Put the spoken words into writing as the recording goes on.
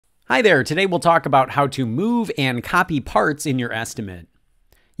Hi there, today we'll talk about how to move and copy parts in your estimate.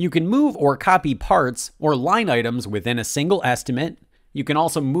 You can move or copy parts or line items within a single estimate. You can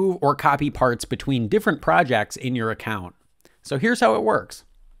also move or copy parts between different projects in your account. So here's how it works.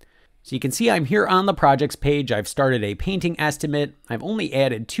 So you can see I'm here on the projects page. I've started a painting estimate. I've only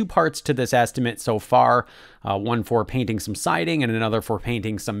added 2 parts to this estimate so far, one for painting some siding and another for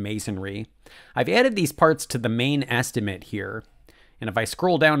painting some masonry. I've added these parts to the main estimate here. And if I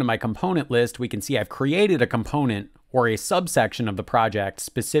scroll down to my component list, we can see I've created a component or a subsection of the project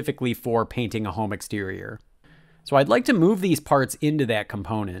specifically for painting a home exterior. So I'd like to move these parts into that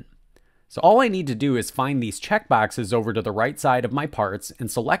component. So all I need to do is find these checkboxes over to the right side of my parts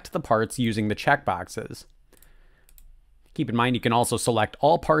and select the parts using the checkboxes. Keep in mind you can also select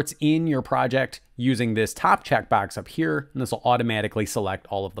all parts in your project using this top checkbox up here, and this will automatically select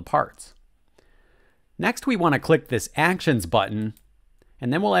all of the parts. Next, we want to click this Actions button,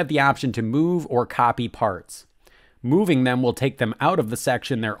 and then we'll have the option to move or copy parts. Moving them will take them out of the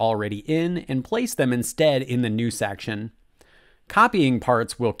section they're already in and place them instead in the new section. Copying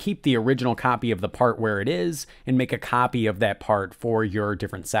parts will keep the original copy of the part where it is and make a copy of that part for your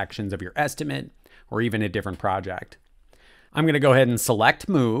different sections of your estimate or even a different project. I'm going to go ahead and select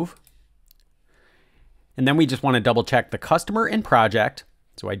Move. And then we just want to double check the customer and project.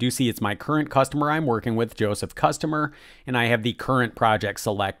 So I do see it's my current customer I'm working with, Joseph Customer, and I have the current project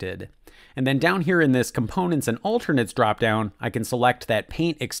selected. And then down here in this Components and Alternates dropdown, I can select that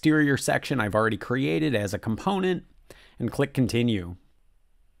Paint Exterior section I've already created as a component and click Continue.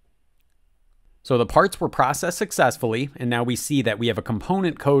 So the parts were processed successfully, and now we see that we have a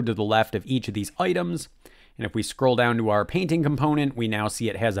component code to the left of each of these items. And if we scroll down to our painting component, we now see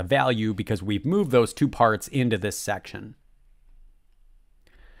it has a value because we've moved those 2 parts into this section.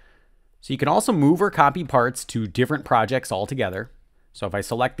 So you can also move or copy parts to different projects altogether. So if I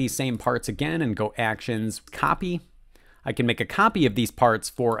select these same parts again and go Actions, Copy, I can make a copy of these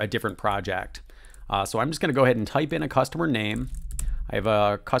parts for a different project. So I'm just going to go ahead and type in a customer name. I have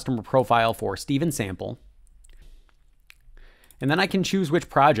a customer profile for Steven Sample. And then I can choose which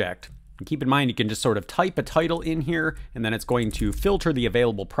project. And keep in mind you can just sort of type a title in here and then it's going to filter the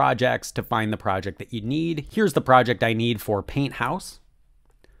available projects to find the project that you need. Here's the project I need for Paint House.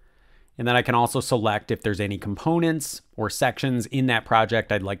 And then I can also select if there's any components or sections in that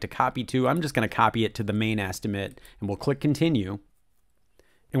project I'd like to copy to. I'm just going to copy it to the main estimate and we'll click Continue.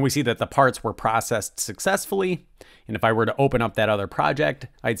 And we see that the parts were processed successfully. And if I were to open up that other project,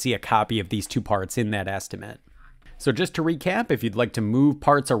 I'd see a copy of these 2 parts in that estimate. So just to recap, if you'd like to move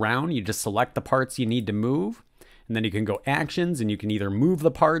parts around, you just select the parts you need to move. And then you can go Actions and you can either move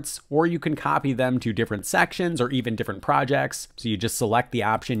the parts or you can copy them to different sections or even different projects. So you just select the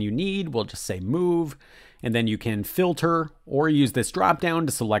option you need. We'll just say Move. And then you can filter or use this drop down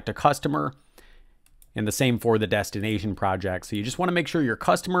to select a customer. And the same for the destination project. So you just want to make sure your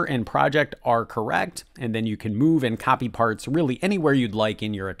customer and project are correct. And then you can move and copy parts really anywhere you'd like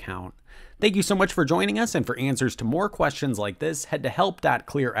in your account. Thank you so much for joining us. And for answers to more questions like this, head to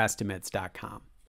help.clearestimates.com.